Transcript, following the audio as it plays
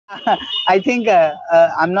I think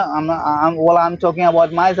well, I'm talking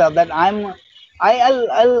about myself that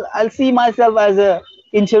I'll see myself as a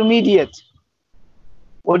intermediate.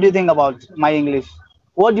 What do you think about my English?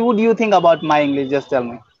 What would you think about my English? Just tell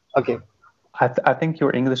me. Okay. I think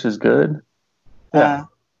your English is good. Yeah, Uh,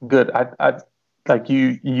 good. I like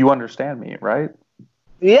you understand me, right?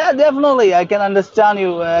 yeah, definitely. I can understand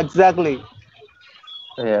you exactly.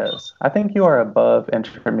 Yes. I think you are above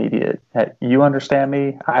intermediate. You understand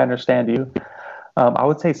me, I understand you. I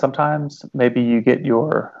would say sometimes maybe you get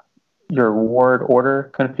your word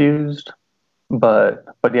order confused, but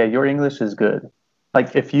yeah, your English is good.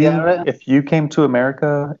 Like Yeah. Right. if you came to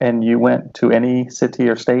America and you went to any city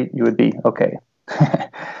or state, you would be okay.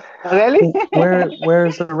 Really?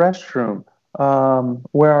 Where's the restroom?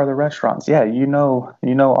 Where are the restaurants? Yeah, you know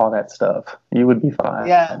all that stuff. You would be fine.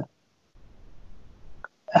 Yeah.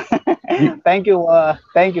 You Thank you.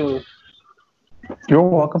 Thank you. you're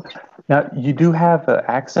welcome. Now you do have an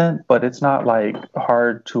accent, but it's not like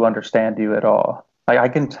hard to understand you at all. Like I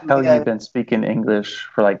can tell you've Yeah. been speaking English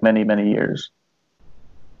for like many years.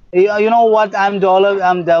 You know what? I'm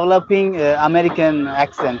developing American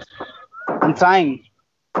accent. I'm trying.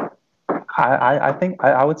 I think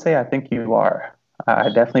I would say I think you are. I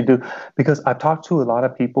definitely do because I've talked to a lot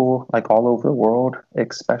of people like all over the world,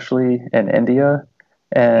 especially in India,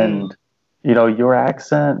 Mm. and you know your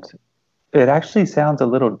accent it actually sounds a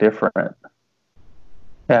little different.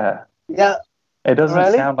 Yeah, Yeah. it doesn't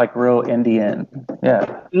Really? sound like real Indian. Yeah.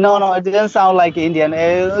 No, no, it didn't sound like Indian.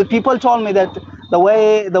 People told me that the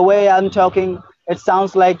way I'm talking, it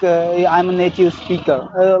sounds like I'm a native speaker.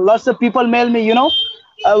 Lots of people mail me,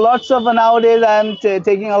 lots of nowadays I'm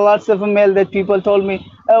taking a lots of mail that people told me,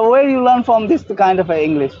 where you learn from this kind of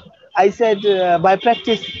English. I said by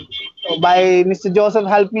practice, by Mr. Joseph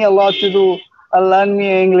helped me a lot to do learn me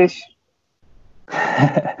English.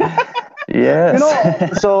 Yes.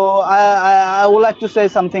 So I would like to say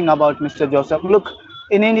something about Mr. Joseph. Look,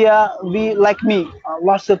 in India, we like me,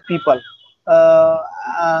 lots of people.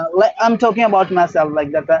 Like I'm talking about myself,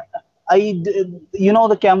 like that.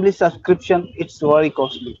 The Cambly subscription, it's very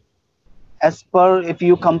costly. As per, if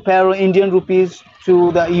you compare Indian rupees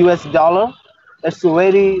to the US dollar, it's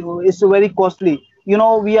very costly.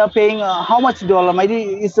 We are paying how much dollar? Maybe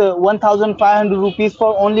it's 1,500 rupees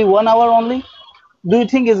for only 1 hour only. Do you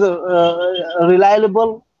think is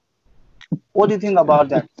reliable? What do you think about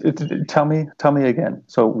that? Tell me again.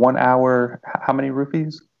 So 1 hour, how many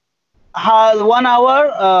rupees? 1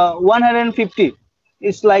 hour, 150.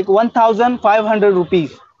 It's like 1,500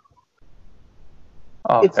 rupees.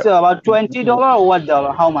 Okay. It's about $20 or what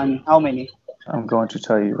dollar? How many? How many? I'm going to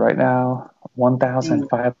tell you right now, Mm.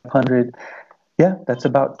 1,500. Yeah, that's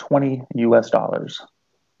about 20 US dollars.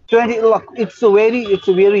 20. Look, it's a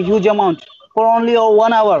very huge amount for only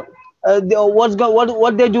 1 hour.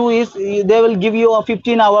 What they do is they will give you a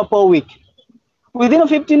 15 hour per week. Within a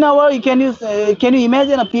 15 hour, can you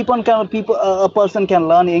imagine a person can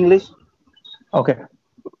learn English? Okay.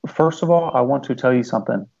 First of all, I want to tell you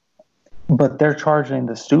something. But they're charging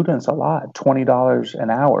the students a lot, $20 an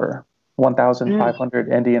hour, Mm. 1,500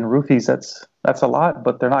 Indian rupees. That's a lot,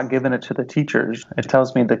 but they're not giving it to the teachers. It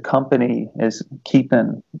tells me the company is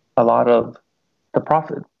keeping a lot of the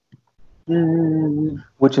profit, Mm.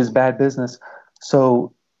 which is bad business.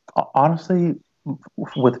 So honestly,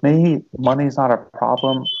 with me, money's not a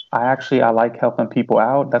problem. I like helping people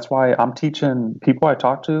out. That's why I'm teaching people I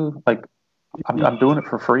talk to, like I'm doing it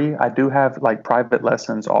for free. I do have like private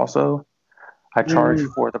lessons also. I charge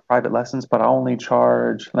Mm. for the private lessons, but I only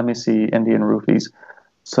charge, let me see, Indian rupees.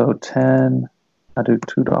 So 10, I do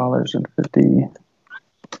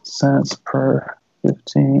 $2.50 per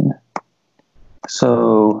 15.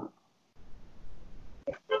 So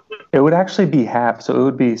it would actually be half. So it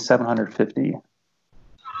would be 750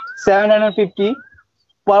 750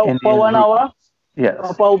 per Indian one rupees. hour.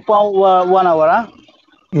 Yes. Per 1 hour, huh?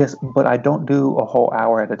 Yes, but I don't do a whole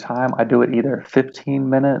hour at a time. I do it either 15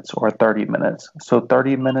 minutes or 30 minutes. So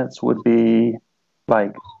 30 minutes would be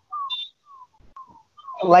like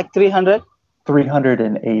Like 300,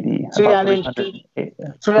 380, about 300, 380,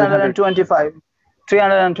 300. 325,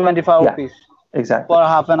 325 Yeah, rupees exactly. for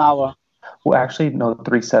half an hour. Well, actually, no,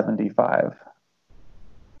 375,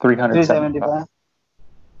 375. 375.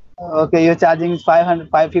 Okay, you're charging 500,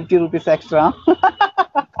 550 rupees extra.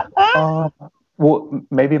 Um, well,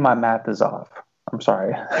 maybe my math is off. I'm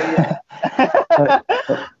sorry. Yeah.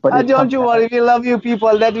 But it Don't comes you out. worry. We love you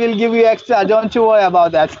people. That will give you extra. Don't you worry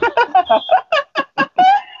about that.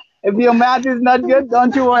 If your math is not good,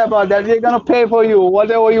 don't you worry about that. We're gonna pay for you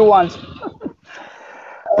whatever you want.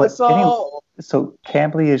 But anyway, So. So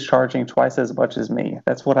Cambly is charging twice as much as me.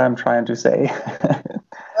 That's what I'm trying to say.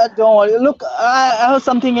 Don't worry. Look, I have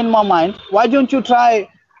something in my mind. Why don't you try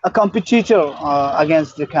a competitor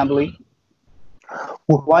against the Cambly?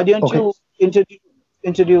 Well, Why don't okay, you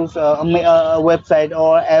introduce a website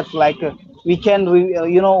or app like we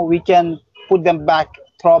can put them back,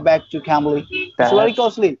 throw back to Cambly. It's very that's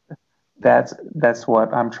costly. that's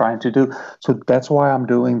what I'm trying to do. So that's why I'm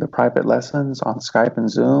doing the private lessons on Skype and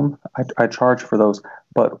Zoom. I charge for those,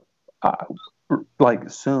 but uh, like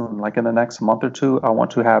soon, like in the next month or two, I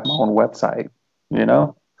want to have my own website. You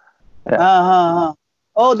know? Yeah. Uh-huh.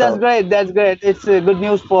 Oh, that's So great. That's great. It's good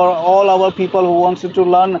news for all our people who wants to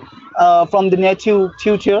learn from the native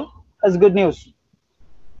tutor. That's good news.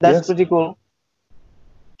 That's yes, pretty cool.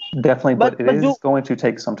 definitely, But but it but do is going to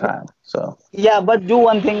take some time. So yeah, but do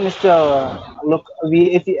one thing, Mister. Look,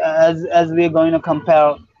 as we're going to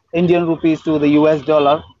compare Indian rupees to the US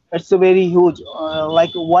dollar, it's a very huge.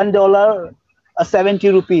 Like $1, 70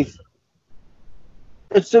 rupees.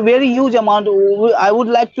 It's a very huge amount. I would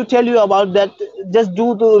like to tell you about that. Just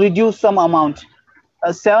do to reduce some amount.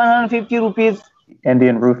 750 rupees.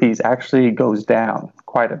 Indian rupees actually goes down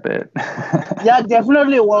quite a bit. Yeah,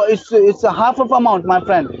 definitely. Well, it's a half of amount, my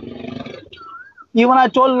friend. Even I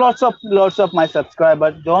told lots of my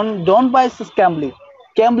subscribers, don't buy Cambly.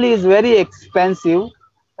 Cambly is very expensive,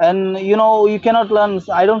 and you cannot learn.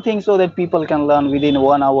 I don't think so that people can learn within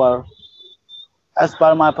 1 hour, as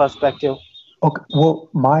per my perspective. Okay, well,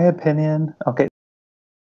 my opinion, okay,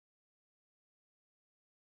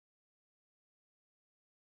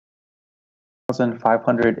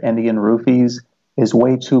 1,500 Indian rupees is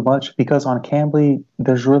way too much because on Cambly,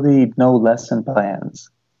 there's really no lesson plans.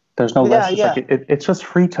 There's no Yeah, lessons. yeah. Like it's just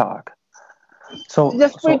free talk. So,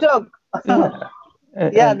 Just free so talk. yeah,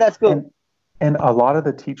 Yeah, and that's cool. and and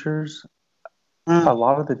Mm. a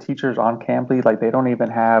lot of the teachers on Cambly, like they don't even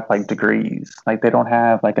have like degrees. Like they don't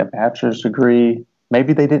have like a bachelor's degree.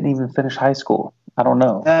 Maybe they didn't even finish high school. I don't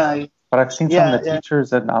know. Uh, But I've seen some of yeah, the yeah.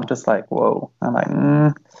 teachers and I'm just like, whoa. I'm like,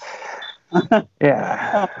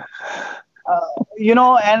 yeah.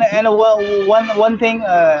 And one thing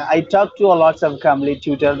I talked to a lots of family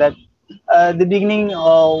tutor that the beginning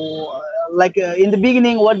in the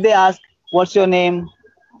beginning what they ask, what's your name,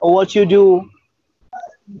 or what you do.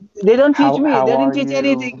 They don't teach me. How They didn't are teach you?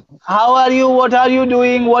 anything. How are you? What are you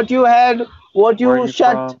doing? What you had? What Where are you you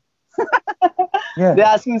shut? from? Yeah, They're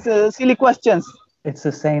asking silly questions. it's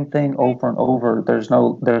the same thing over and over.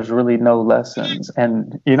 There's really no lessons.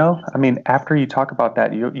 And I mean, after you talk about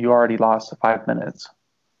that, you already lost 5 minutes.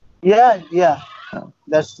 Yeah, yeah, Yeah.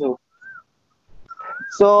 that's true.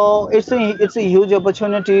 So it's a huge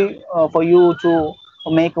opportunity for you to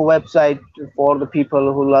make a website for the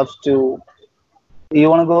people who loves to. You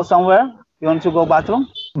want to go somewhere? You want to go bathroom?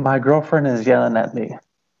 My girlfriend is yelling at me.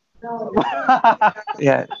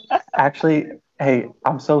 Yeah, actually, hey,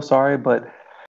 I'm so sorry, but